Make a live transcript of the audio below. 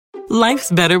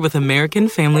Life's better with American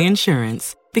Family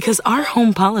Insurance because our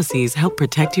home policies help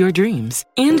protect your dreams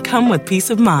and come with peace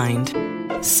of mind.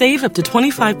 Save up to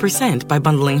 25% by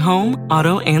bundling home,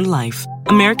 auto, and life.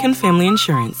 American Family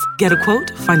Insurance. Get a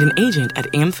quote, find an agent at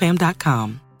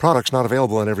amfam.com. Products not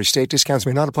available in every state. Discounts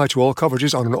may not apply to all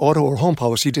coverages on an auto or home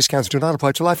policy. Discounts do not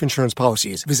apply to life insurance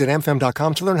policies. Visit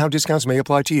amfam.com to learn how discounts may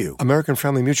apply to you. American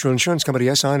Family Mutual Insurance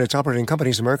Company, SI, and its operating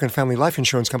companies, American Family Life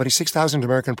Insurance Company, 6000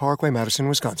 American Parkway, Madison,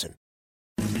 Wisconsin.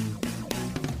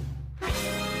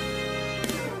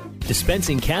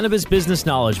 Dispensing cannabis business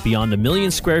knowledge beyond 1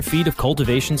 million square feet of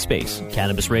cultivation space.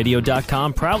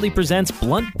 CannabisRadio.com proudly presents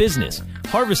Blunt Business,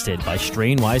 harvested by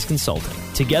Strainwise Consulting.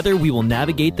 Together, we will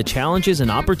navigate the challenges and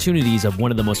opportunities of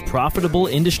one of the most profitable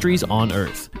industries on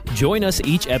earth. Join us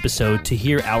each episode to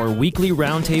hear our weekly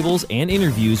roundtables and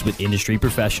interviews with industry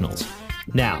professionals.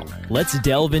 Now, let's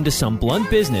delve into some blunt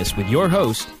business with your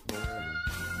host.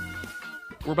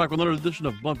 We're back with another edition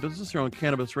of Blunt Business here on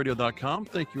CannabisRadio.com.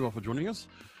 Thank you all for joining us.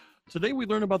 Today, we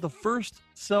learn about the first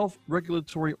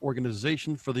self-regulatory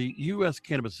organization for the U.S.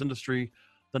 cannabis industry,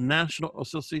 the National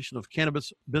Association of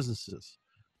Cannabis Businesses.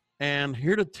 And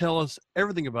here to tell us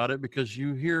everything about it, because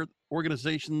you hear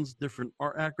organizations, different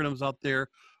acronyms out there.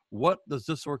 What does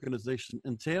this organization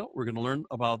entail? We're going to learn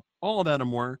about all of that and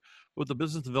more with the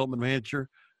Business Development Manager,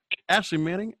 Ashley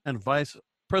Manning, and Vice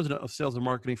President of Sales and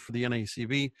Marketing for the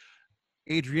NACB,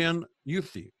 Adrienne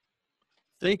Youthie.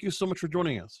 Thank you so much for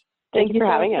joining us. Thank you for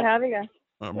having us.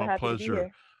 My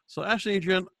pleasure. So, Ashley,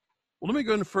 Adrienne, let me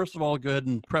go ahead and first of all go ahead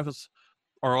and preface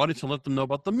our audience and let them know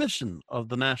about the mission of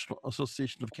the National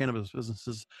Association of Cannabis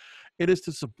Businesses. It is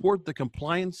to support the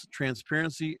compliance,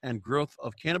 transparency, and growth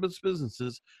of cannabis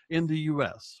businesses in the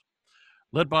U.S.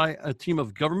 Led by a team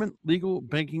of government, legal,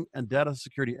 banking, and data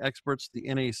security experts, the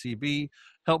NACB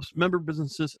helps member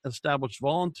businesses establish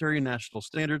voluntary national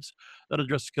standards that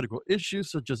address critical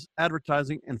issues such as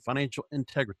advertising and financial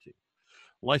integrity.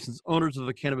 Licensed owners of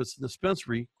a cannabis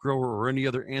dispensary, grower, or any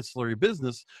other ancillary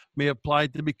business may apply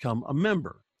to become a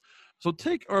member. So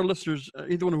take our listeners,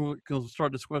 either one who can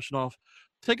start this question off,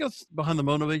 take us behind the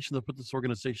motivation to put this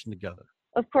organization together.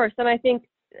 Of course, and I think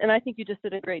you just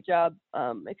did a great job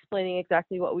explaining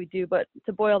exactly what we do, but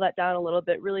to boil that down a little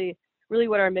bit, really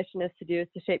what our mission is to do is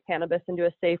to shape cannabis into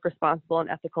a safe, responsible, and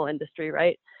ethical industry,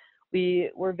 right?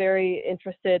 We're very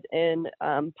interested in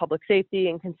public safety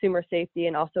and consumer safety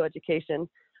and also education.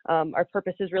 Our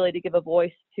purpose is really to give a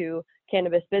voice to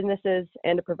cannabis businesses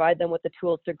and to provide them with the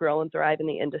tools to grow and thrive in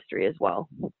the industry as well.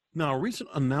 Now, a recent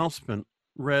announcement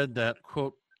read that,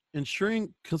 quote,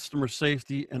 ensuring customer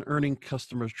safety and earning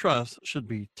customers' trust should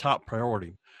be top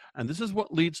priority. And this is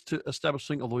what leads to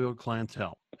establishing a loyal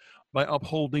clientele. By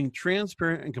upholding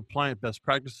transparent and compliant best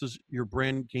practices, your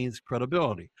brand gains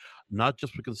credibility, not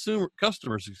just with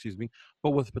customers,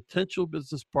 but with potential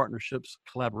business partnerships,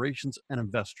 collaborations, and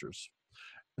investors.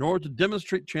 In order to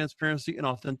demonstrate transparency and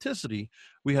authenticity,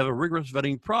 we have a rigorous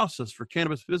vetting process for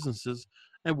cannabis businesses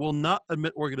and will not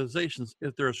admit organizations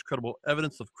if there is credible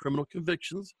evidence of criminal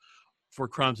convictions for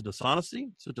crimes of dishonesty,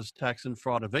 such as tax and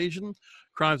fraud evasion,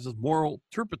 crimes of moral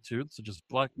turpitude, such as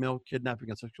blackmail, kidnapping,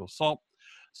 and sexual assault,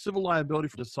 civil liability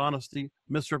for dishonesty,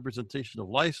 misrepresentation of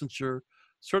licensure,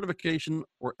 certification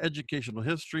or educational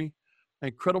history,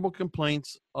 and credible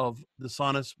complaints of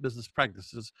dishonest business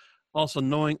practices, also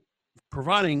knowingly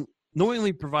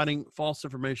providing false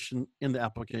information in the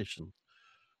application.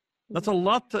 That's a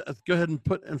lot to go ahead and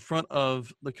put in front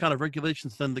of the kind of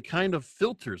regulations and the kind of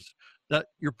filters that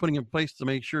you're putting in place to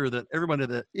make sure that everybody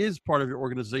that is part of your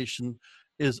organization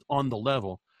is on the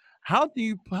level. How do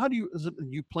you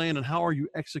plan, and how are you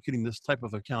executing this type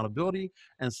of accountability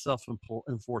and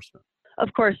self-enforcement? Of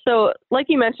course. So like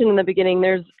you mentioned in the beginning,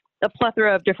 there's a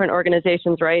plethora of different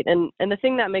organizations, right? And the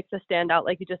thing that makes us stand out,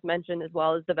 like you just mentioned as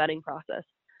well, is the vetting process.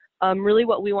 Really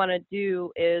what we want to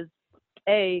do is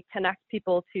connect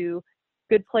people to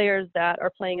good players that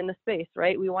are playing in the space,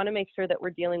 right? We want to make sure that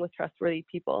we're dealing with trustworthy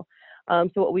people. So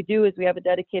what we do is we have a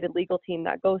dedicated legal team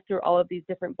that goes through all of these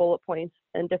different bullet points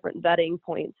and different vetting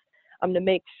points to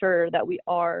make sure that we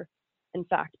are, in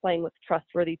fact, playing with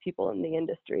trustworthy people in the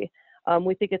industry.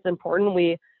 We think it's important.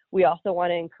 We also want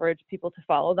to encourage people to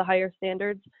follow the higher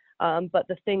standards. But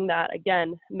the thing that,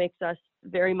 again, makes us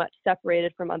very much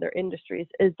separated from other industries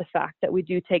is the fact that we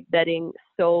do take vetting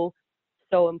so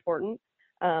important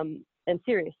and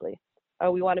seriously.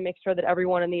 We want to make sure that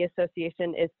everyone in the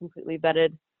association is completely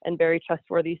vetted and very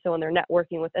trustworthy. So when they're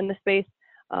networking within the space,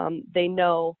 they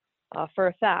know for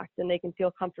a fact, and they can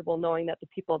feel comfortable knowing that the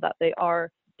people that they are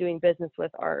doing business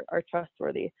with are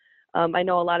trustworthy. I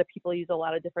know a lot of people use a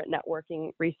lot of different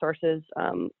networking resources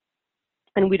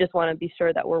And we just want to be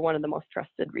sure that we're one of the most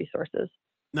trusted resources.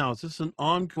 Now, is this an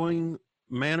ongoing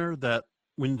manner that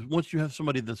once you have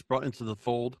somebody that's brought into the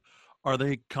fold, are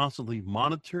they constantly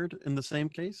monitored in the same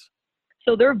case?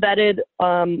 So they're vetted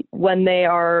when they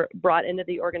are brought into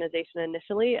the organization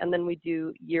initially, and then we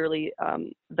do yearly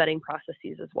vetting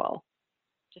processes as well,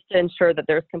 just to ensure that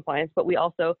there's compliance. But we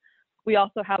also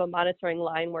have a monitoring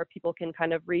line where people can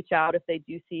kind of reach out if they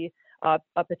do see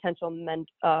a potential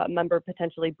member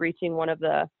potentially breaching one of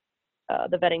the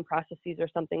vetting processes or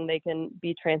something. They can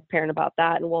be transparent about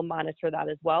that, and we'll monitor that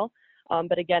as well.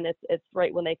 But again, it's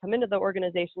right when they come into the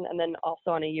organization, and then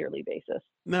also on a yearly basis.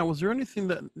 Now, was there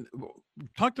anything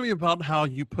talk to me about how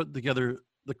you put together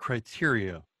the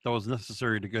criteria that was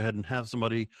necessary to go ahead and have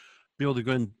somebody be able to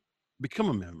go and become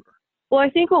a member? Well, I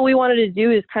think what we wanted to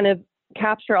do is kind of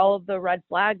capture all of the red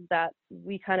flags that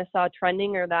we kind of saw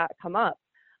trending or that come up.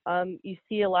 You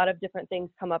see a lot of different things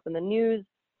come up in the news,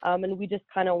 and we just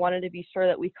kind of wanted to be sure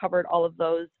that we covered all of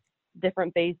those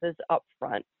different bases up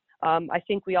front. I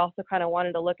think we also kind of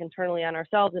wanted to look internally on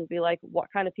ourselves and be like, what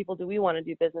kind of people do we want to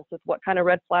do business with? What kind of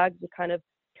red flags would kind of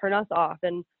turn us off?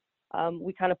 And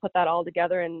we kind of put that all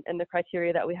together in the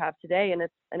criteria that we have today, and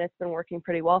it's been working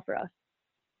pretty well for us.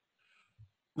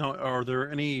 Now,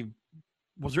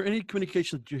 was there any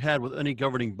communication that you had with any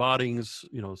governing bodies,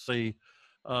 say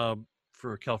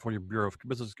for California Bureau of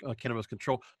Business Cannabis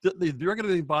Control, the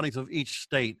regulating bodies of each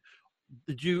state?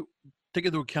 Did you take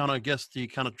into account, I guess, the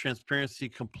kind of transparency,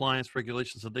 compliance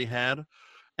regulations that they had?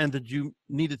 And did you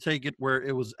need to take it where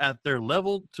it was at their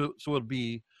level so it would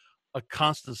be a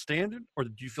constant standard, or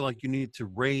did you feel like you needed to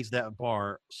raise that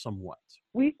bar somewhat?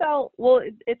 We felt, well,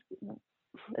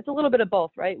 it's a little bit of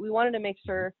both, right? We wanted to make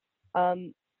sure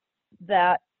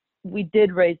that we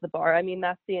did raise the bar. I mean,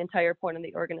 that's the entire point of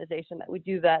the organization, that we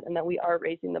do that and that we are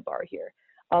raising the bar here,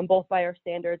 both by our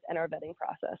standards and our vetting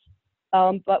process.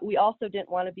 But we also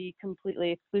didn't want to be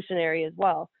completely exclusionary as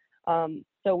well.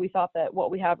 So we thought that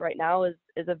what we have right now is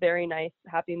a very nice,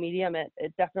 happy medium. It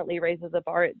definitely raises the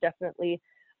bar. It definitely,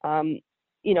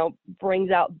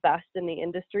 brings out best in the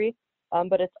industry.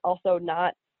 But it's also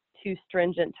not too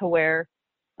stringent to where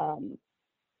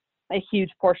a huge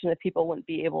portion of people wouldn't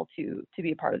be able to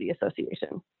be a part of the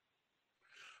association.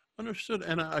 Understood.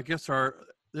 And I guess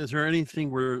is there anything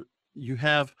where you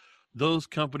have those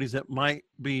companies that might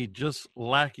be just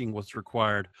lacking what's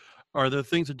required? Are there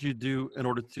things that you do in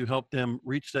order to help them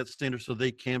reach that standard so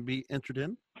they can be entered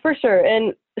in? For sure.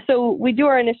 And so we do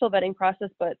our initial vetting process,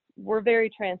 but we're very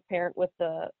transparent with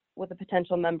the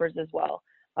potential members as well.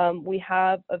 We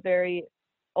have a very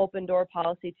open door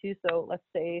policy too. So let's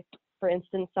say, for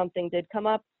instance, something did come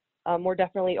up. We're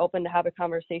definitely open to have a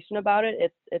conversation about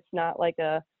it. It's not like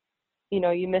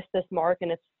you missed this mark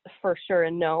and it's for sure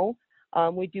a no.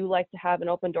 We do like to have an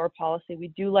open door policy.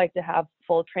 We do like to have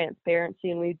full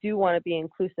transparency, and we do want to be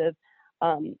inclusive,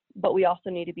 but we also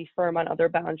need to be firm on other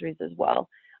boundaries as well.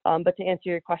 But to answer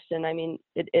your question, I mean,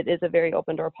 it is a very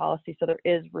open door policy, so there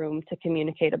is room to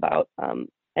communicate about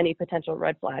any potential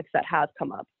red flags that have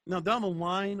come up. Now, down the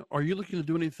line, are you looking to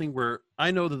do anything where,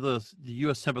 I know that the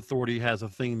U.S. Hemp Authority has a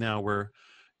thing now where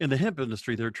in the hemp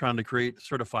industry, they're trying to create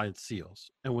certified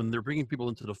seals. And when they're bringing people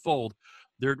into the fold,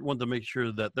 they're wanting to make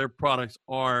sure that their products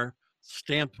are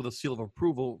stamped with a seal of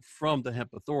approval from the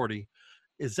Hemp Authority.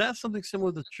 Is that something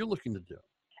similar that you're looking to do?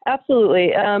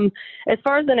 Absolutely. As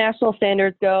far as the national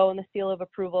standards go and the seal of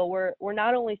approval, we're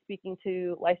not only speaking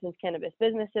to licensed cannabis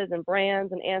businesses and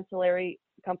brands and ancillary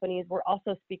companies, we're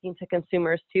also speaking to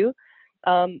consumers too.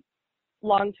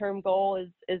 Long-term goal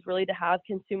is really to have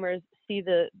consumers see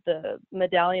the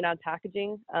medallion on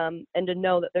packaging and to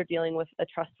know that they're dealing with a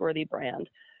trustworthy brand.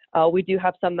 We do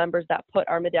have some members that put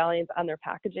our medallions on their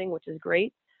packaging, which is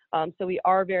great. So we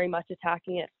are very much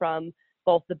attacking it from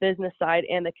both the business side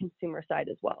and the consumer side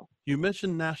as well. You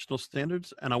mentioned national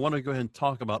standards, and I want to go ahead and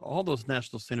talk about all those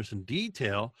national standards in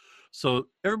detail. So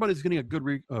everybody's getting a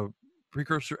good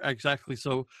precursor exactly.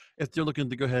 So if they're looking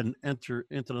to go ahead and enter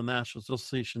into the National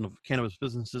Association of Cannabis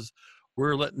Businesses,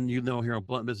 we're letting you know here on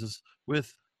Blunt Business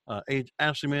with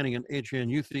Ashley Manning and Adrienne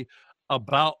Youthy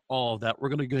about all of that. We're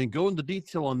going to go into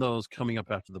detail on those coming up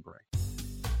after the break.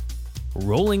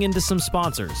 Rolling into some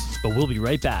sponsors, but we'll be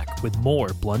right back with more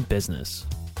Blunt Business.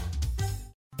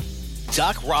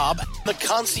 Doc Rob, the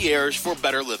concierge for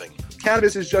better living.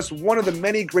 Cannabis is just one of the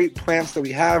many great plants that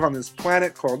we have on this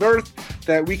planet called Earth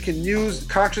that we can use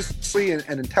consciously and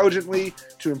intelligently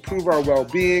to improve our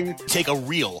well-being. Take a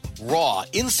real, raw,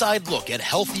 inside look at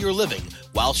healthier living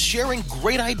while sharing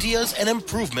great ideas and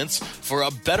improvements for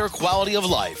a better quality of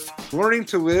life. Learning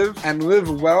to live and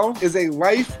live well is a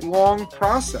lifelong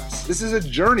process. This is a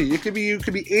journey. You could be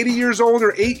 80 years old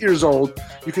or 8 years old.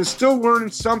 You can still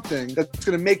learn something that's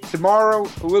going to make tomorrow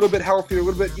a little bit healthier, a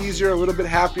little bit easier, a little bit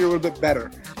happier, a little bit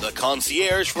better. The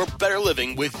Concierge for Better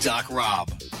Living with Doc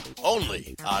Rob.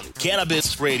 Only on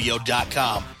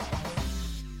CannabisRadio.com.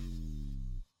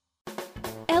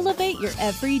 Elevate your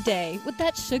everyday with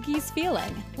that Shoogies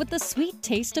feeling with the sweet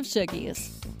taste of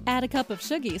Shoogies. Add a cup of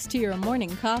Shoogies to your morning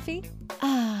coffee.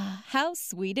 Ah, how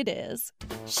sweet it is.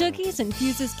 Shoogies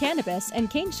infuses cannabis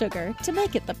and cane sugar to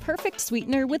make it the perfect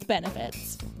sweetener with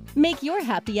benefits. Make your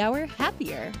happy hour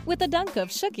happier with a dunk of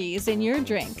Shoogies in your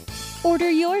drink.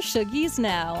 Order your Shoogies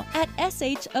now at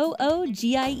shoogies.com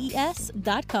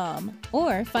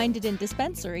or find it in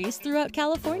dispensaries throughout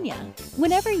California.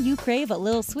 Whenever you crave a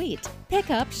little sweet,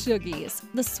 pick up Shoogies,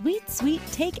 the sweet, sweet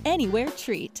take-anywhere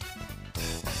treat.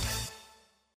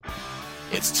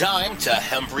 It's time to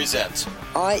Hemp Present.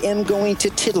 I am going to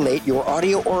titillate your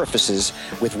audio orifices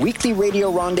with weekly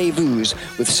radio rendezvous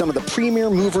with some of the premier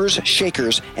movers,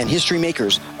 shakers, and history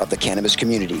makers of the cannabis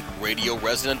community. Radio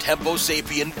resident Hempo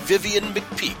sapien Vivian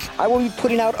McPeak. I will be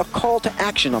putting out a call to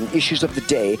action on the issues of the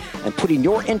day and putting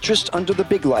your interest under the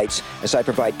big lights as I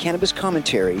provide cannabis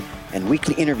commentary and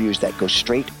weekly interviews that go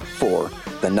straight for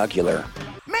the nugular.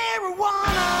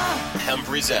 Marijuana! Hemp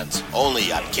Present,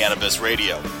 only on Cannabis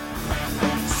Radio.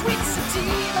 Sweet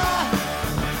sativa,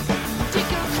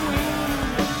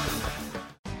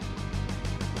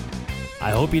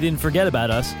 I hope you didn't forget about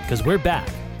us, because we're back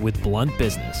with Blunt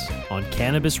Business on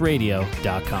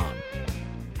CannabisRadio.com.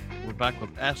 We're back with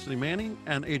Ashley Manning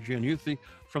and Adrienne Youthy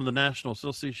from the National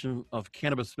Association of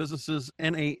Cannabis Businesses,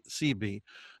 NACB.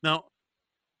 Now,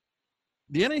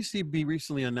 the NACB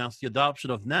recently announced the adoption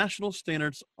of national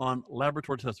standards on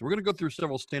laboratory testing. We're going to go through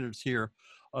several standards here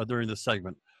during this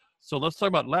segment. So let's talk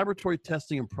about laboratory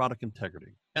testing and product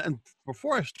integrity. And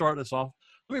before I start this off,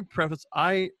 let me preface,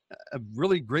 I am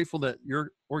really grateful that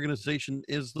your organization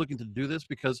is looking to do this,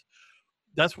 because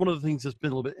that's one of the things that's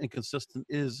been a little bit inconsistent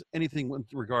is anything with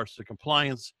regards to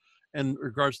compliance and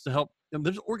regards to help. And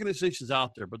there's organizations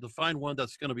out there, but to find one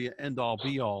that's going to be an end-all,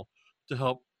 be-all to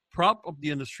help prop up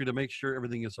the industry to make sure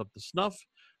everything is up to snuff,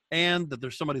 and that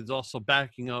there's somebody that's also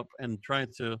backing up and trying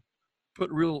to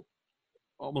put real,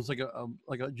 almost like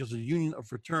just a union of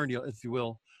fraternity, if you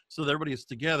will, so that everybody is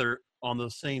together on the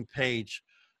same page.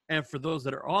 And for those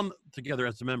that are on together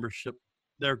as a membership,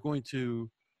 they're going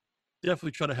to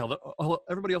definitely try to hold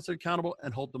everybody else accountable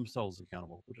and hold themselves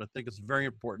accountable, which I think is very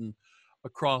important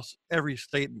across every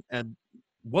state. And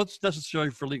what's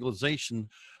necessary for legalization,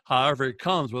 however it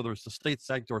comes, whether it's the States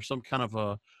Act or some kind of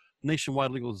a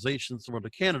nationwide legalization similar to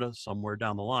Canada, somewhere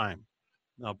down the line.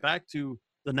 Now back to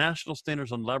the national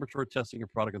standards on laboratory testing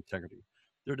and product integrity.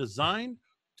 They're designed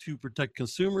to protect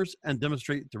consumers and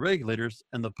demonstrate to regulators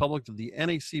and the public that the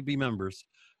NACB members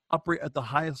operate at the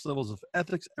highest levels of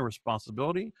ethics and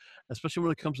responsibility, especially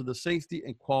when it comes to the safety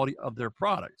and quality of their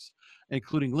products,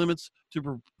 including limits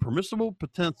to permissible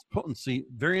potency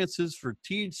variances for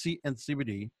THC and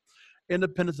CBD,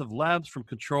 independence of labs from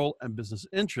control and business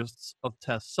interests of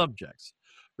test subjects,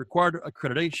 required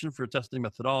accreditation for testing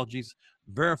methodologies,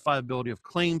 verifiability of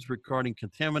claims regarding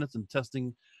contaminants and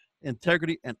testing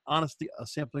integrity, and honesty of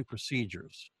sampling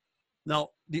procedures. Now,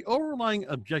 the overlying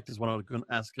objectives, what I was going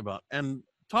to ask about, and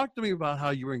talk to me about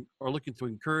how you are looking to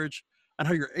encourage and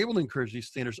how you're able to encourage these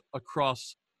standards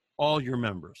across all your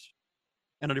members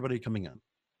and anybody coming in.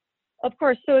 Of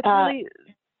course. So it's really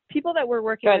people that we're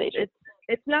working with.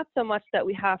 It's not so much that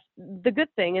we have. The good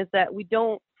thing is that we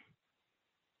don't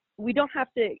have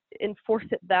to enforce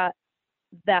it that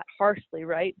harshly,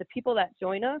 right? The people that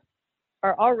join us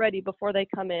are already, before they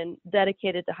come in,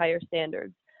 dedicated to higher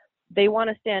standards. They want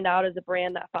to stand out as a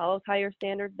brand that follows higher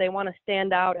standards. They want to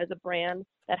stand out as a brand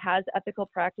that has ethical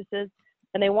practices,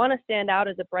 and they want to stand out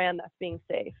as a brand that's being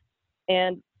safe.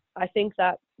 And I think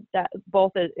that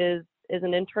both is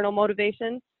an internal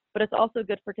motivation, but it's also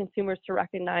good for consumers to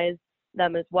recognize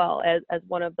them as well as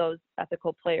one of those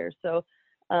ethical players. So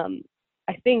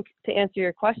I think, to answer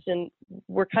your question,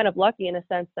 we're kind of lucky in a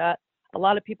sense that a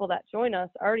lot of people that join us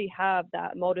already have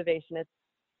that motivation.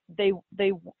 They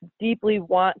deeply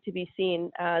want to be seen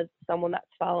as someone that's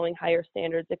following higher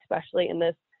standards, especially in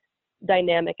this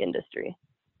dynamic industry.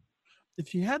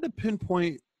 If you had to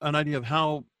pinpoint an idea of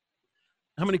how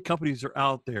many companies are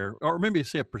out there, or maybe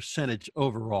say a percentage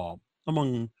overall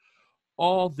among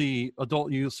all the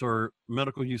adult use or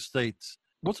medical use states,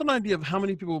 what's an idea of how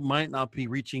many people might not be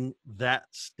reaching that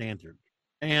standard?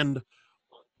 And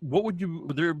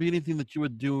would there be anything that you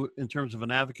would do in terms of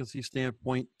an advocacy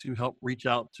standpoint to help reach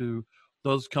out to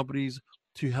those companies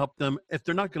to help them, if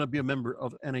they're not going to be a member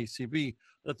of NACB,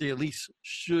 that they at least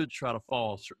should try to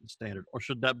follow a certain standard, or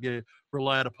should that be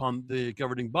relied upon the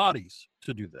governing bodies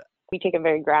to do that? We take a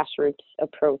very grassroots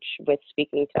approach with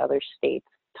speaking to other states,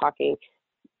 talking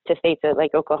to states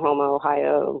like Oklahoma,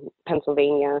 Ohio,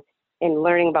 Pennsylvania, and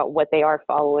learning about what they are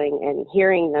following and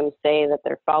hearing them say that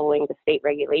they're following the state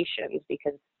regulations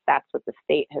because that's what the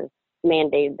state has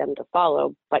mandated them to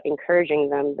follow, but encouraging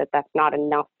them that that's not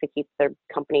enough to keep their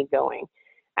company going.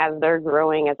 As they're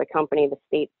growing as a company, the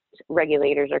state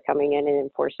regulators are coming in and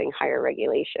enforcing higher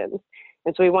regulations.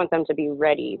 And so we want them to be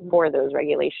ready for those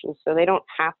regulations so they don't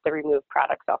have to remove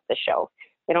products off the shelf.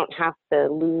 They don't have to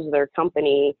lose their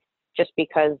company just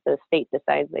because the state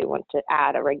decides they want to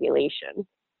add a regulation.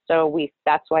 So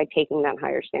that's why taking that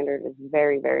higher standard is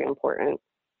very, very important.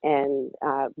 And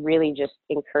really just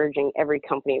encouraging every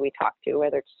company we talk to,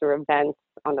 whether it's through events,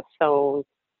 on the phone,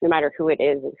 no matter who it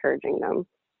is, encouraging them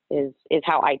is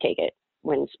how I take it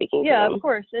when speaking to them. Yeah, of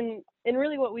course. And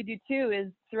really what we do too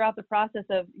is throughout the process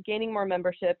of gaining more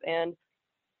membership and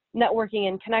networking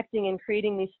and connecting and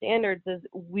creating these standards is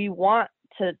we want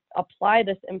to apply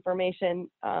this information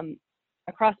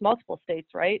across multiple states,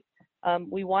 right?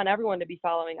 We want everyone to be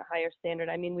following a higher standard.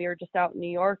 I mean, we were just out in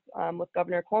New York with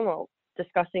Governor Cuomo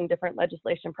discussing different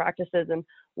legislation practices and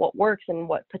what works and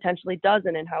what potentially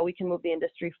doesn't and how we can move the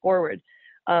industry forward.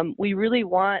 We really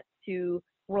want to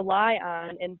rely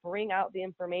on and bring out the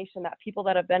information that people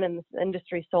that have been in this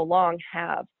industry so long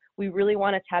have. We really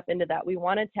want to tap into that. We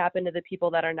want to tap into the people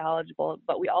that are knowledgeable,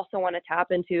 but we also want to tap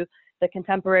into the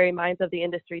contemporary minds of the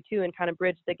industry too and kind of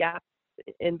bridge the gap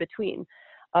in between.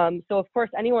 So of course,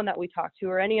 anyone that we talk to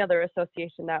or any other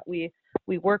association that we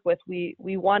work with, we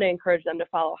want to encourage them to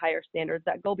follow higher standards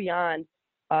that go beyond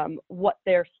what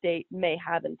their state may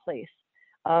have in place.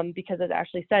 Because as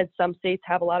Ashley said, some states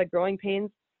have a lot of growing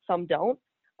pains, some don't.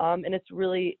 And it's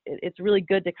really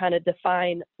good to kind of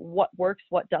define what works,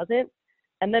 what doesn't.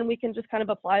 And then we can just kind of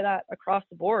apply that across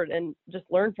the board and just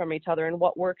learn from each other and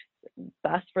what works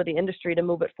best for the industry to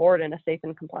move it forward in a safe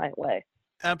and compliant way.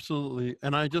 Absolutely.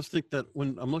 And I just think that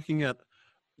when I'm looking at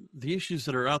the issues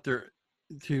that are out there,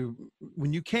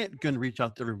 when you can't go and reach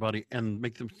out to everybody and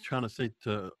make them trying to stay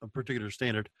to a particular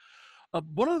standard.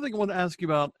 One other thing I want to ask you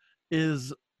about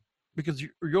is, because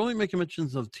you're only making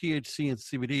mentions of THC and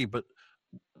CBD, but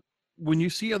when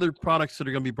you see other products that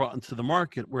are going to be brought into the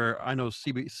market, where I know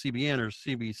CBN or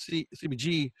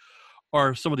CBG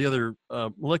are some of the other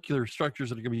molecular structures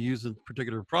that are going to be used in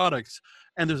particular products,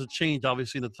 and there's a change,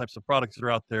 obviously, in the types of products that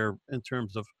are out there in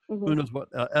terms of who knows what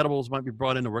edibles might be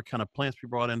brought in, or what kind of plants be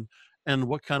brought in, and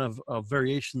what kind of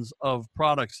variations of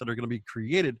products that are going to be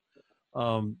created.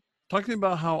 Talk to me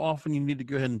about how often you need to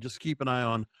go ahead and just keep an eye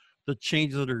on the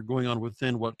changes that are going on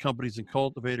within what companies and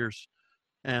cultivators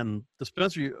and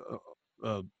dispensaries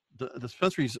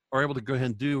are able to go ahead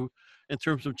and do in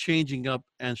terms of changing up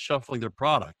and shuffling their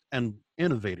product and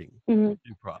innovating new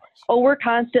products. Oh, we're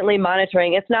constantly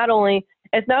monitoring. It's not only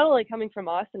coming from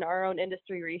us and our own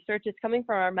industry research, it's coming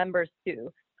from our members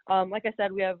too. Like I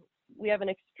said, we have an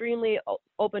extremely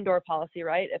open door policy,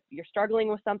 right? If you're struggling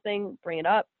with something, bring it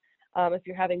up. If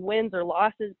you're having wins or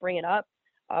losses, bring it up.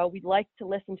 We'd like to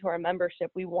listen to our membership.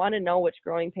 We want to know which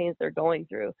growing pains they're going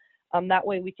through. That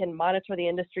way we can monitor the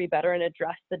industry better and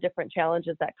address the different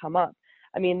challenges that come up.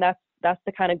 I mean, that's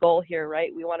the kind of goal here,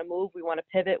 right? We want to move, we want to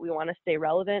pivot, we want to stay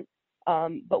relevant.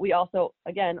 But we also,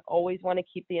 again, always want to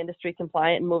keep the industry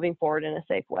compliant and moving forward in a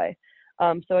safe way.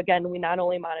 So again, we not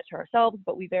only monitor ourselves,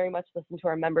 but we very much listen to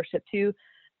our membership too,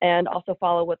 and also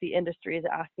follow what the industry is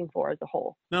asking for as a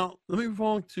whole. Now, let me move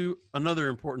on to another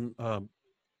important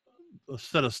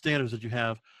set of standards that you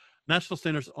have, national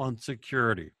standards on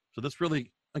security. So this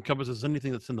really encompasses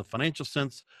anything that's in the financial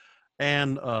sense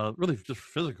and really just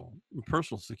physical and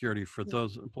personal security for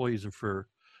those employees and for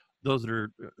those that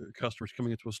are customers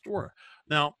coming into a store.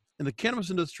 Now, in the cannabis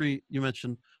industry, you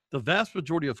mentioned the vast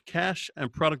majority of cash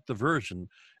and product diversion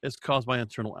is caused by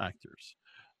internal actors.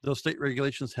 Though state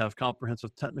regulations have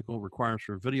comprehensive technical requirements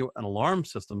for video and alarm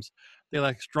systems, they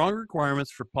lack strong requirements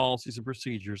for policies and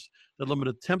procedures that limit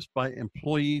attempts by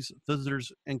employees,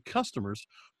 visitors, and customers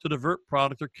to divert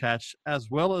product or cash,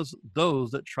 as well as those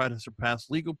that try to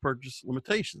surpass legal purchase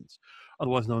limitations,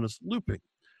 otherwise known as looping.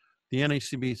 The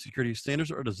NACB security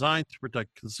standards are designed to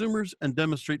protect consumers and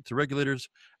demonstrate to regulators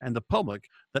and the public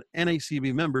that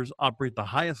NACB members operate the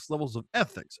highest levels of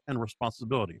ethics and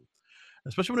responsibility,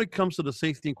 especially when it comes to the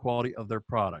safety and quality of their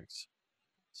products.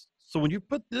 So when you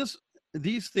put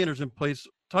these standards in place,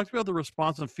 talk to me about the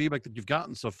response and feedback that you've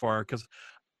gotten so far, because,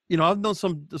 you know, I've known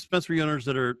some dispensary owners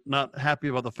that are not happy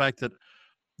about the fact that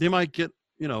they might get,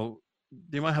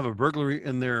 they might have a burglary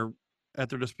in their at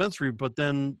their dispensary, but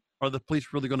then are the police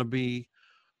really going to be,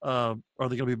 are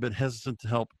they going to be a bit hesitant to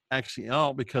help actually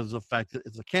out because of the fact that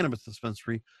it's a cannabis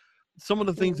dispensary? Some of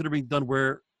the things that are being done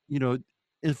where,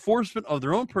 enforcement of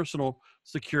their own personal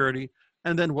security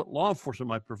and then what law enforcement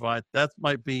might provide, that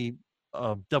might be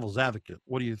devil's advocate.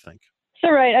 What do you think?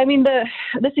 So, right. I mean,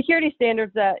 the security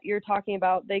standards that you're talking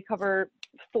about, they cover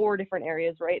 4 different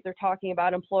areas, right? They're talking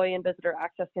about employee and visitor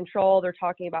access control. They're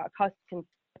talking about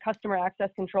customer access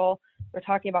control. They're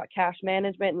talking about cash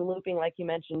management and looping, like you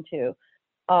mentioned too.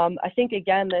 I think,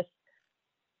 again,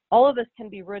 all of this can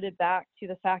be rooted back to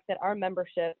the fact that our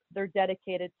membership, they're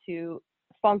dedicated to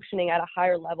functioning at a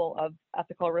higher level of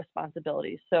ethical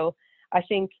responsibility. So I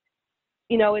think,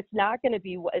 it's not going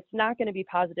to be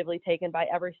positively taken by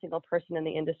every single person in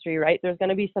the industry, right? There's going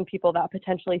to be some people that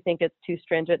potentially think it's too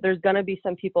stringent. There's going to be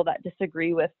some people that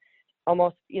disagree with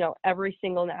almost, every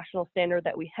single national standard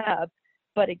that we have.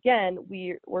 But again,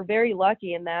 we're very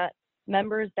lucky in that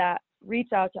members that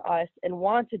reach out to us and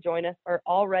want to join us are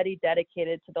already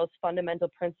dedicated to those fundamental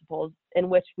principles in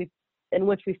which we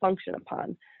function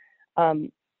upon.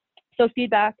 So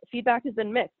feedback has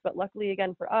been mixed, but luckily,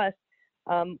 again, for us,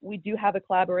 we do have a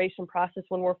collaboration process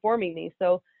when we're forming these.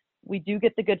 So we do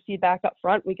get the good feedback up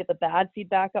front. We get the bad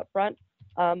feedback up front.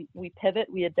 We pivot,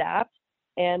 we adapt,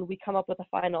 and we come up with a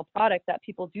final product that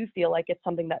people do feel like it's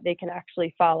something that they can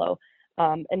actually follow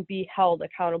and be held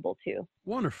accountable to.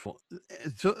 Wonderful.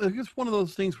 So I guess one of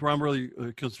those things where I'm really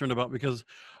concerned about, because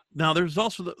now there's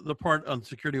also the part on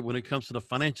security when it comes to the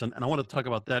financial, and I want to talk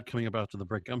about that coming up after the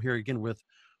break. I'm here again with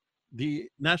the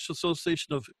National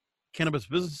Association of Cannabis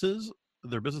Businesses,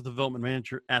 their business development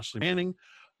manager, Ashley Manning,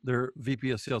 their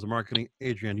VP of Sales and Marketing,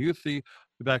 Adrienne Youthy.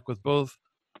 Be back with both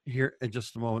here in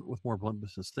just a moment with more Blunt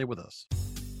Business. Stay with us.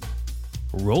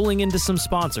 Rolling into some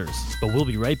sponsors, but we'll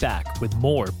be right back with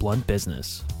more Blunt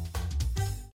Business.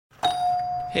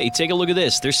 Hey, take a look at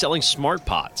this. They're selling smart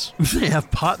pots. They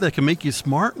have pot that can make you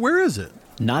smart? Where is it?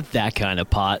 Not that kind of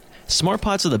pot. Smart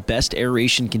pots are the best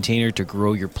aeration container to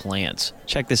grow your plants.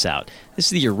 Check this out. This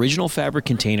is the original fabric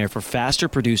container for faster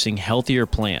producing, healthier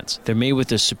plants. They're made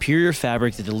with a superior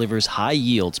fabric that delivers high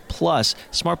yields. Plus,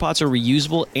 smart pots are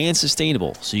reusable and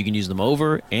sustainable, so you can use them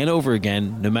over and over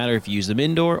again, no matter if you use them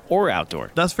indoor or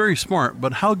outdoor. That's very smart,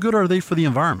 but how good are they for the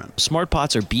environment? Smart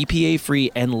pots are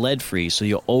BPA-free and lead-free, so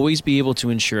you'll always be able to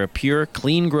ensure a pure,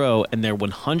 clean grow, and they're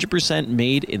 100%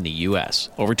 made in the U.S.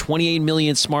 Over 28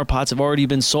 million smart pots have already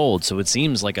been sold, so it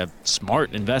seems like a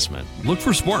smart investment. Look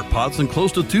for smart pots in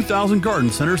close to 2,000 garden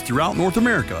centers throughout North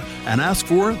America and ask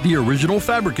for the original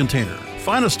fabric container.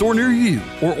 Find a store near you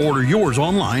or order yours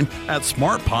online at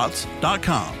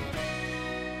smartpots.com.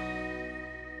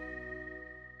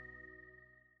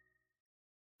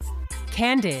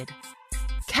 Candid,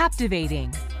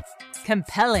 captivating,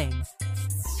 compelling.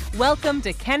 Welcome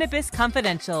to Cannabis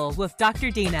Confidential with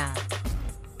Dr. Dina.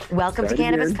 Welcome to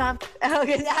Cannabis Oh,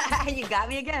 you got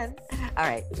me again. All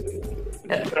right.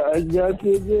 I got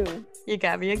you again. You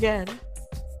got me again.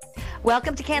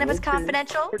 Welcome to Cannabis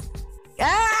Confidential.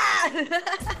 Ah!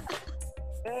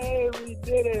 Hey, we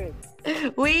did it.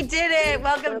 We did it.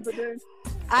 Welcome.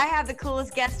 I have the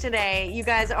coolest guest today. You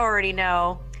guys already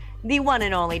know. The one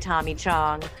and only Tommy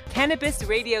Chong.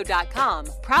 CannabisRadio.com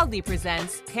proudly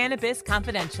presents Cannabis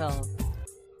Confidential.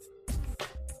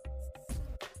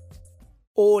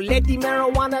 Oh, let the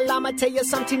marijuana llama tell you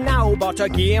something now about a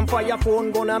game for your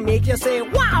phone gonna make you say,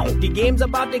 wow! The game's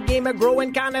about the game of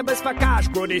growing cannabis for cash.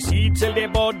 Grow the seed, sell the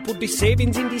bud, put the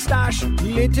savings in the stash.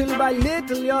 Little by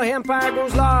little, your empire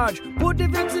grows large. Put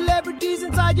different celebrities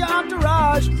inside your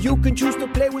entourage. You can choose to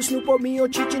play with Snoop or me or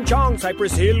Cheech and Chong.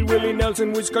 Cypress Hill, Willie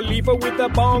Nelson, Wiz Khalifa with a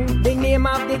bong. The name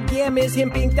of the game is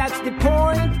Hemp Inc., that's the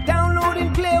point. Download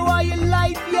and play while you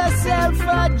light yourself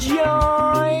a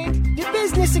joint. The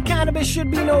business of cannabis should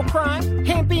be no crime.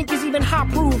 Hemp Inc. is even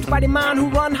hot-proofed by the man who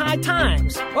run High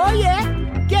Times. Oh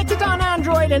yeah? Get it on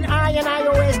Android and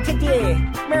iOS today.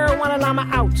 Marijuana llama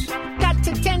out. Got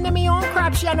to tend to me own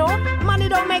crops, you know. Money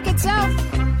don't make itself.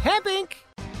 Hemp Inc.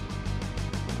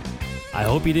 I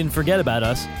hope you didn't forget about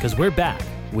us, because we're back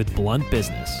with Blunt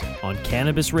Business on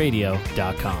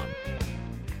CannabisRadio.com.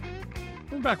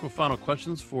 We're back with final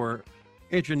questions for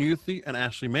Adrienne Youthy and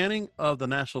Ashley Manning of the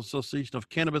National Association of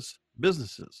Cannabis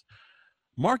Businesses.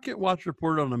 Market Watch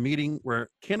reported on a meeting where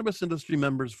cannabis industry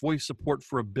members voiced support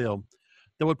for a bill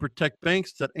that would protect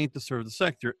banks that aim to serve the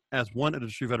sector, as one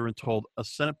industry veteran told a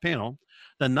Senate panel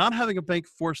that not having a bank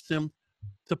forced him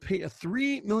to pay a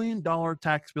 $3 million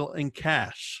tax bill in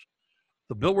cash.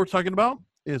 The bill we're talking about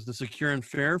is the Secure and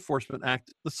Fair Enforcement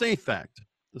Act, the SAFE Act,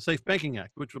 the Safe Banking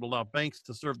Act, which would allow banks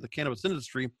to serve the cannabis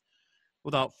industry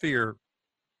without fear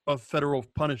of federal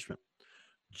punishment.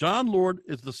 John Lord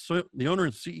is the owner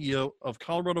and CEO of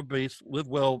Colorado-based Live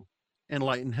Well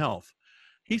Enlighten Health.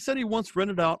 He said he once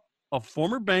rented out a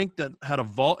former bank that had a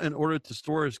vault in order to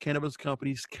store his cannabis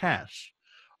company's cash.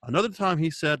 Another time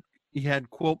he said he had,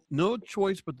 quote, no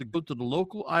choice but to go to the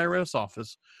local IRS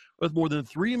office with more than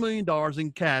 $3 million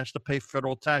in cash to pay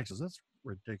federal taxes. That's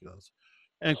ridiculous,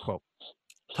 end quote.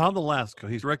 Tom Velasco,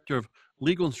 he's director of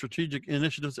legal and strategic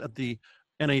initiatives at the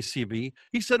NACB.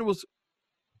 He said it was,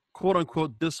 quote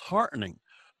unquote, disheartening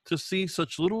to see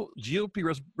such little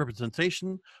GOP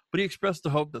representation, but he expressed the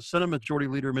hope that Senate Majority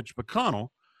Leader Mitch McConnell,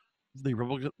 the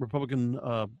Republican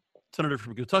senator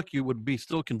from Kentucky, would be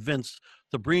still convinced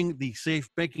to bring the Safe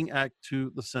Banking Act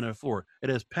to the Senate floor. It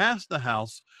has passed the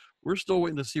House. We're still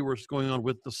waiting to see what's going on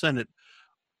with the Senate.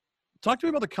 Talk to me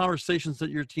about the conversations that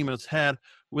your team has had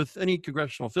with any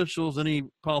congressional officials, any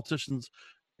politicians,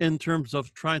 in terms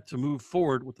of trying to move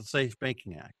forward with the Safe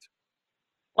Banking Act.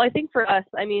 Well, I think for us,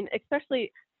 I mean,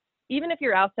 especially even if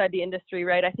you're outside the industry,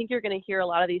 right, I think you're going to hear a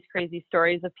lot of these crazy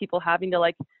stories of people having to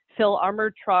like fill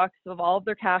armored trucks of all of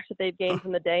their cash that they've gained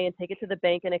from the day and take it to the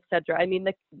bank and et cetera. I mean,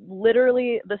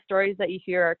 literally the stories that you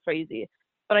hear are crazy.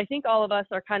 But I think all of us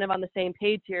are kind of on the same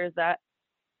page here, is that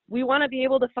we want to be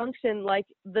able to function like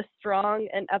the strong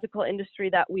and ethical industry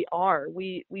that we are.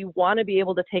 We want to be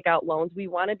able to take out loans. We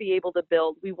want to be able to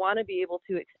build. We want to be able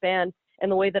to expand in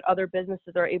the way that other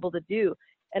businesses are able to do.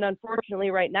 And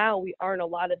unfortunately, right now, we aren't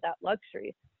allotted that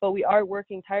luxury, but we are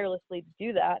working tirelessly to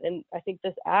do that. And I think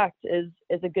this act is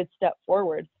a good step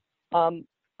forward.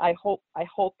 I hope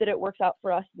that it works out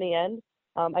for us in the end.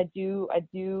 I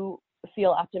do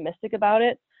feel optimistic about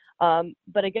it.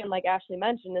 But again, like Ashley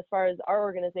mentioned, as far as our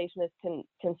organization is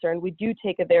concerned, we do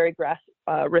take a very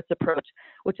grassroots approach,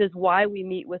 which is why we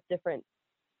meet with different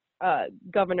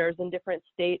governors and different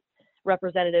state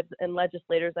representatives and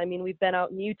legislators. I mean, we've been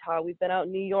out in Utah, we've been out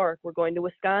in New York, we're going to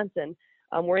Wisconsin,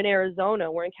 we're in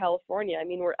Arizona, we're in California. I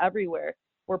mean, we're everywhere.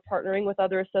 We're partnering with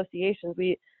other associations.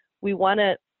 We want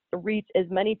to reach as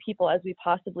many people as we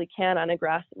possibly can on a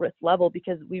grassroots level,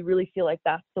 because we really feel like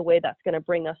that's the way that's going to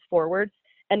bring us forward.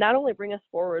 And not only bring us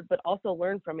forward, but also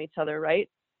learn from each other, right?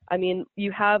 I mean,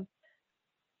 you have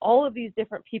all of these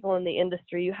different people in the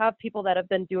industry. You have people that have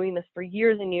been doing this for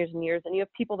years and years and years, and you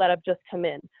have people that have just come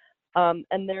in.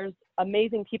 And there's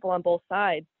amazing people on both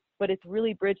sides, but it's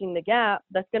really bridging the gap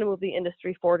that's going to move the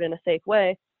industry forward in a safe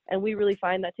way. And we really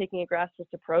find that taking a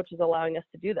grassroots approach is allowing us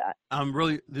to do that. I'm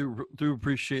really do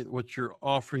appreciate what you're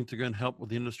offering to go and help with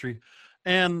the industry.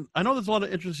 And I know there's a lot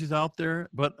of industries out there,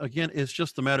 but again, it's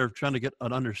just a matter of trying to get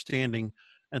an understanding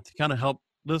and to kind of help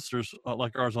listeners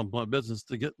like ours on Blunt Business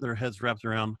to get their heads wrapped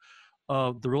around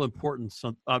the real importance.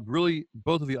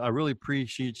 Both of you, I really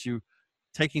appreciate you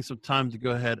taking some time to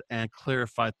go ahead and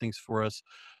clarify things for us,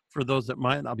 for those that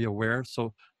might not be aware.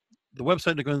 So the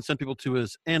website to go and send people to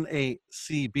is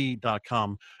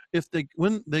nacb.com.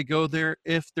 When they go there,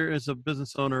 if there is a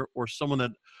business owner or someone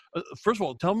that, first of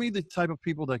all, tell me the type of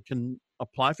people that can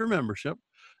apply for membership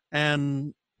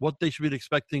and what they should be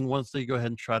expecting once they go ahead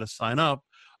and try to sign up,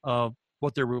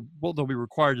 what they'll be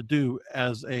required to do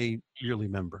as a yearly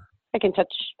member. I can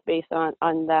touch base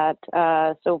on that.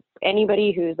 So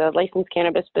anybody who's a licensed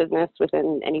cannabis business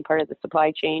within any part of the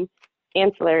supply chain,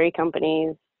 ancillary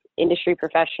companies, industry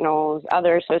professionals,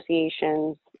 other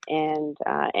associations, and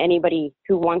anybody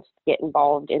who wants to get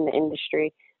involved in the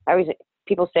industry.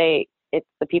 People say it's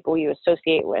the people you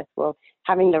associate with. Well,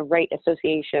 having the right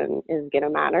association is going to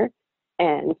matter.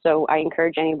 And so I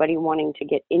encourage anybody wanting to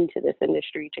get into this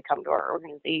industry to come to our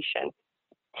organization.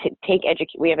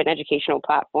 We have an educational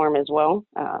platform as well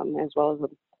as a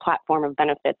platform of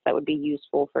benefits that would be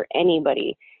useful for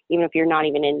anybody. Even if you're not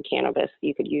even in cannabis,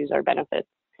 you could use our benefits.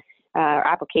 Our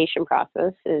application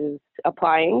process is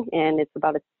applying, and it's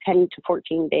about a 10 to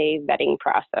 14 day vetting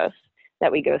process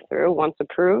that we go through. Once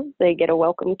approved, they get a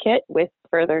welcome kit with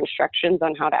further instructions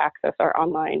on how to access our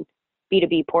online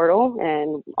B2B portal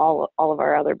and all of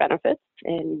our other benefits.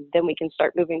 And then we can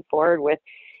start moving forward with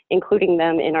including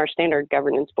them in our standard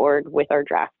governance board with our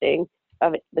drafting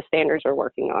of the standards we're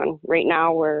working on. Right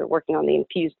now, we're working on the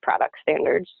infused product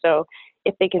standards. So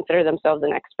if they consider themselves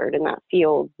an expert in that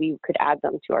field, we could add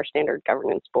them to our standard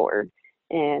governance board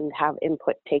and have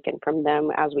input taken from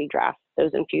them as we draft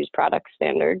those infused product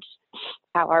standards.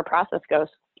 How our process goes.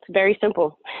 It's very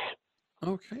simple.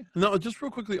 Okay. Now, just real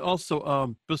quickly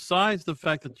also, besides the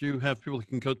fact that you have people who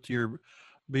can go to your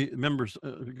members,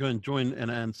 go and join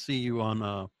and see you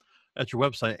on at your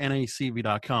website,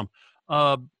 nacb.com.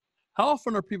 How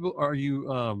often are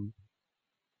you,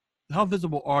 how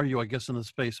visible are you, I guess, in the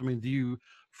space? I mean, do you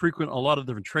frequent a lot of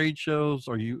different trade shows?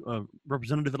 Are you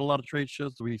representative at a lot of trade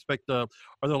shows? Do we expect, are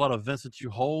there a lot of events that you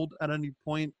hold at any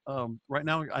point right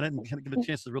now? I didn't get a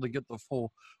chance to really get the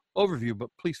full overview, but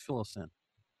please fill us in.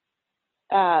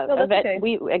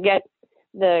 We get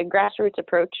the grassroots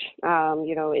approach,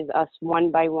 is us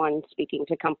one by one speaking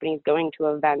to companies, going to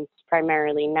events,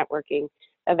 primarily networking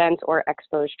events or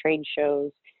expos, trade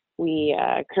shows. We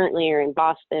currently are in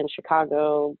Boston,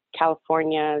 Chicago,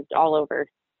 California, all over,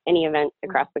 any event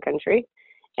across the country.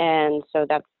 And so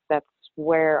that's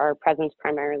where our presence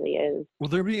primarily is. Will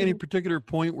there be any particular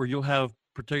point where you'll have,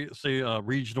 say,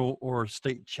 regional or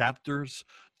state chapters,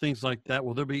 things like that?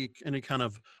 Will there be any kind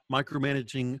of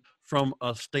micromanaging from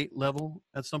a state level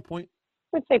at some point?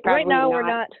 I would say probably right now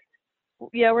not.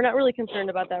 we're not really concerned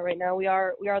about that right now. We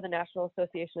are the National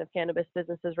Association of Cannabis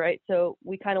Businesses, right? So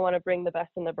we kind of want to bring the best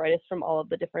and the brightest from all of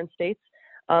the different states.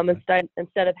 Instead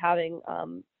of having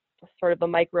sort of a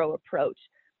micro approach,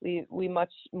 we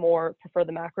much more prefer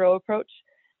the macro approach.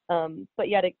 But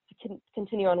yeah, to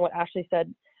continue on what Ashley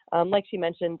said, like she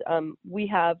mentioned, we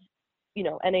have,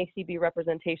 NACB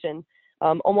representation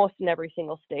almost in every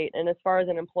single state. And as far as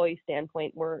an employee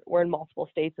standpoint, we're in multiple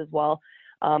states as well.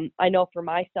 I know for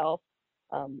myself,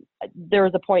 there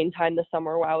was a point in time this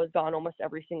summer where I was gone almost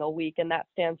every single week, and that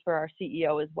stands for our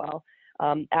CEO as well.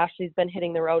 Ashley's been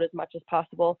hitting the road as much as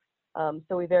possible.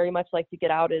 So we very much like to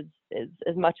get out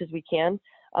as much as we can.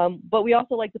 But we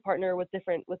also like to partner with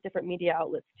different media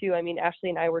outlets too. I mean, Ashley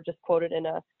and I were just quoted in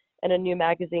a new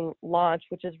magazine launch,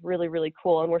 which is really, really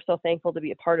cool. And we're so thankful to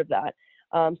be a part of that.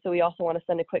 So we also want to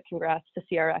send a quick congrats to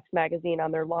CRX magazine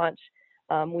on their launch.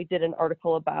 We did an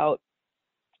article about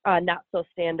not so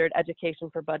standard education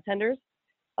for bud tenders.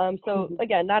 So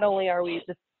again, not only are we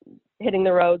just hitting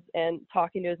the roads and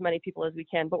talking to as many people as we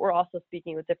can, but we're also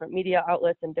speaking with different media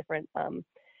outlets and different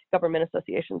government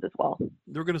associations as well.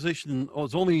 The organization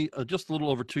is only just a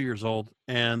little over 2 years old,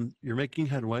 and you're making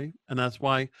headway, and that's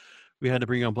why we had to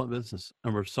bring you on Blunt Business,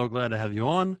 and we're so glad to have you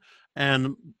on.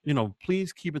 And,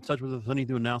 please keep in touch with us. Any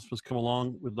new announcements come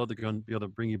along, we'd love to be able to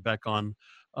bring you back on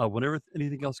whenever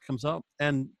anything else comes up.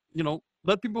 And,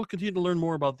 let people continue to learn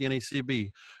more about the NACB.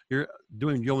 You're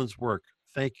doing yeoman's work.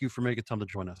 Thank you for making time to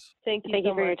join us. Thank you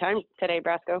for your time today,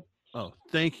 Brasco. Oh,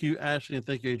 thank you, Ashley, and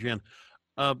thank you, Adrienne.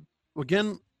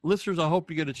 Again, listeners, I hope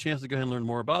you get a chance to go ahead and learn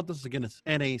more about this. Again, it's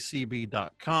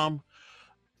nacb.com.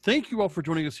 Thank you all for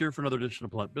joining us here for another edition of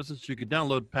Blunt Business. You can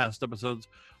download past episodes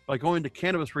by going to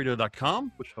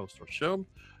cannabisradio.com, which hosts our show.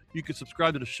 You can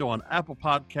subscribe to the show on Apple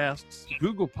Podcasts,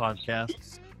 Google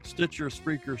Podcasts, Stitcher,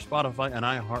 Spreaker, Spotify, and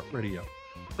iHeartRadio.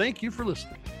 Thank you for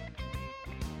listening.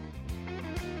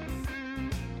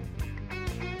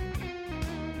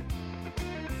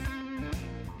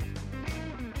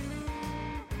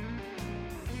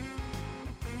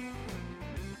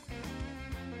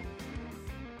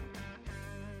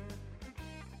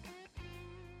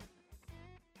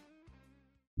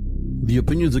 The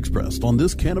opinions expressed on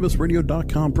this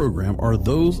CannabisRadio.com program are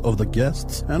those of the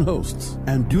guests and hosts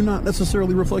and do not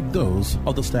necessarily reflect those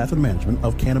of the staff and management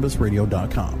of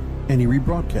CannabisRadio.com. Any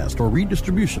rebroadcast or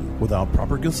redistribution without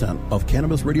proper consent of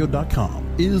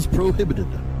CannabisRadio.com is prohibited.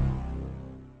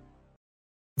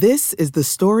 This is the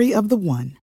story of the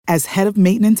one. As head of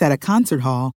maintenance at a concert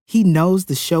hall, he knows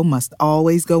the show must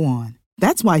always go on.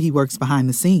 That's why he works behind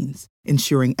the scenes,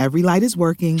 ensuring every light is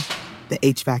working, the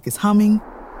HVAC is humming,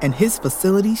 and his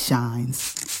facility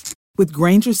shines. With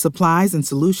Grainger's supplies and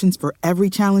solutions for every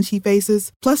challenge he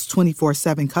faces, plus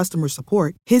 24/7 customer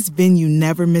support, his venue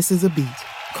never misses a beat.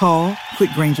 Call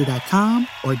quickgrainger.com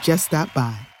or just stop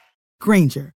by.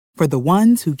 Grainger, for the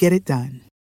ones who get it done.